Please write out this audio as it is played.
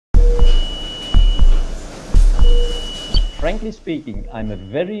frankly speaking, I'm a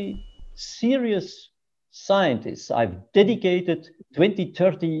very serious scientist. I've dedicated 20,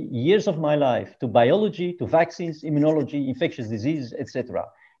 30 years of my life to biology, to vaccines, immunology, infectious diseases, etc.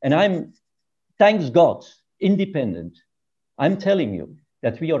 And I'm, thanks God, independent. I'm telling you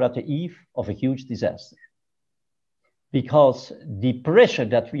that we are at the eve of a huge disaster, because the pressure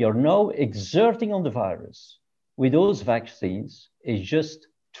that we are now exerting on the virus with those vaccines is just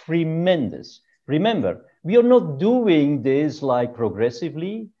tremendous. Remember, we are not doing this like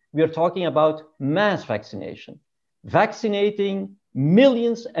progressively. We are talking about mass vaccination, vaccinating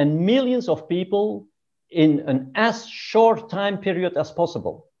millions and millions of people in an as short time period as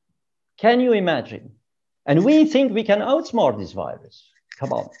possible. Can you imagine? And we think we can outsmart this virus.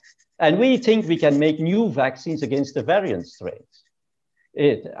 Come on. And we think we can make new vaccines against the variant strains.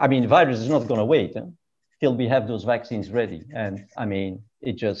 The virus is not going to wait till we have those vaccines ready. And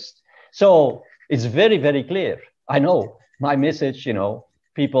so it's very, very clear. I know my message,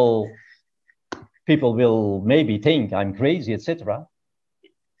 people will maybe think I'm crazy, etc.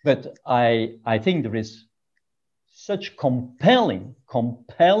 But I think there is such compelling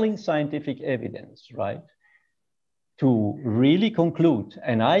scientific evidence, right, to really conclude.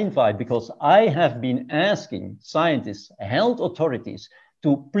 And I invite, because I have been asking scientists, health authorities,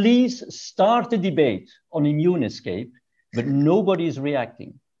 to please start a debate on immune escape, but nobody is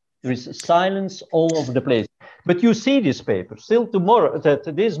reacting. There is silence all over the place. But you see this paper, still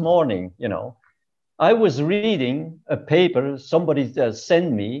this morning, I was reading a paper somebody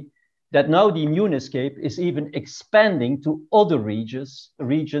sent me, that now the immune escape is even expanding to other regions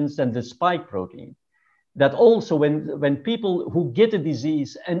than the spike protein. That also when people who get a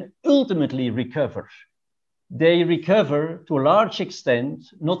disease and ultimately recover, they recover to a large extent,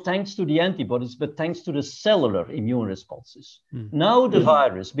 not thanks to the antibodies, but thanks to the cellular immune responses. Now the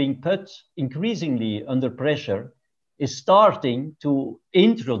virus, being put increasingly under pressure, is starting to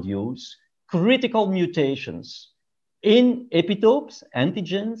introduce critical mutations in epitopes,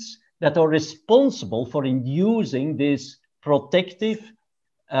 antigens, that are responsible for inducing this protective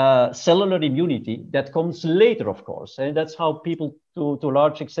cellular immunity that comes later, of course. And that's how people, to a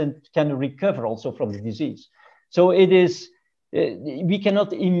large extent, can recover also from the disease. So it is, we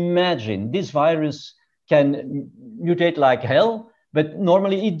cannot imagine this virus can mutate like hell, but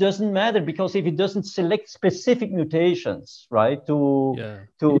normally it doesn't matter, because if it doesn't select specific mutations, right, to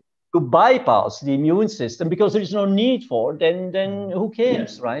bypass the immune system, because there is no need for, then who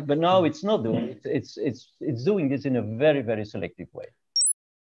cares, right? But now it's not doing it. It's doing this in a very, very selective way.